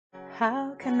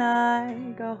How can I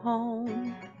go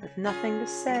home with nothing to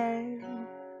say?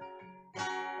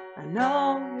 I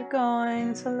know you're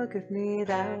going to look at me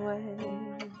that way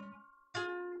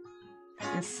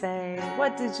and say,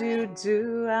 what did you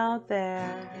do out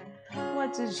there?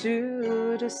 What did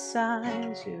you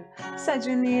decide? You said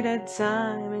you needed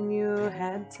time and you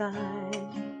had time.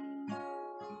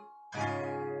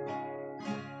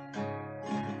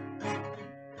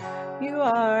 You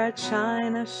are a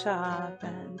china shop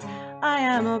and I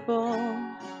am a bull.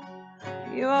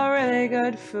 You are really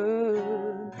good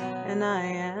food and I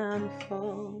am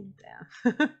full.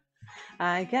 Damn.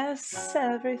 I guess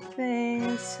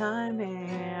everything's timing.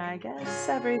 I guess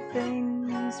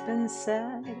everything's been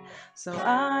said. So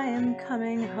I am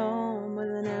coming home with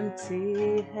an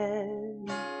empty head.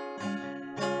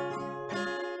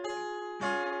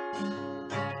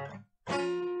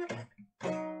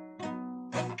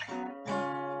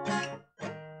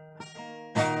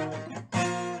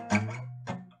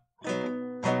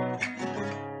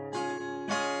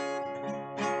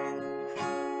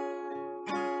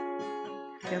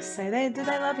 You'll say do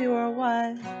they love you or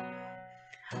what?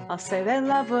 I'll say they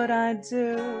love what I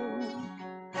do.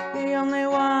 The only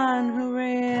one who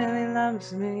really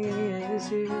loves me is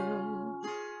you.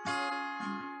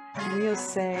 And you'll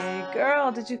say, girl,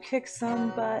 did you kick some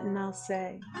butt? And I'll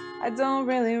say, I don't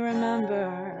really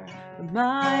remember, but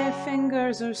my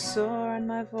fingers are sore and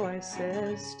my voice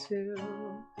is too.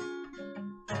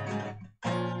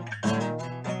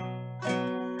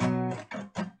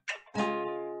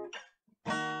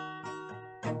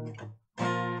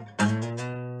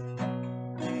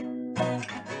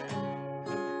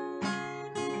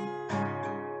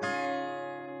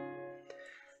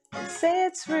 Say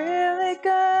it's really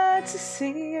good to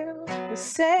see you. You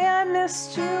say I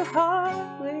missed you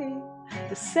hardly.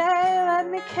 You say let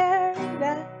me carry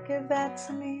that, give that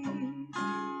to me.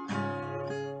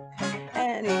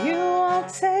 And you will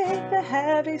take the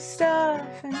heavy stuff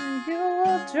and you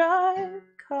will drive the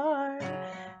car.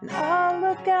 And I'll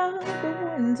look out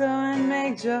the window and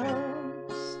make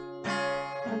jokes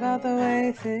about the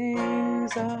way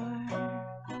things are.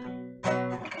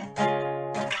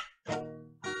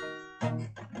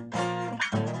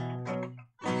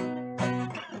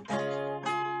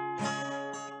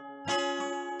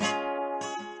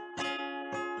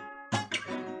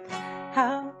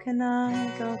 How can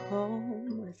I go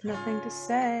home with nothing to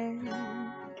say?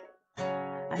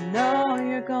 I know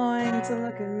you're going to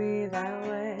look at me that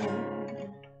way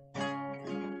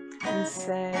and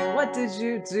say, what did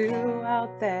you do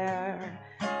out there?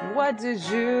 And what did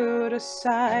you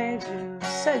decide? You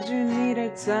said you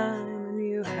needed time and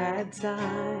you had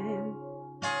time.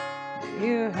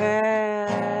 You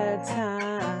had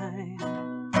time.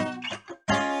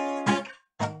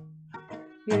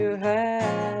 You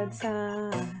had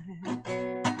time.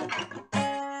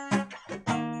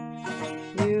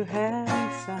 You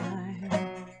had time.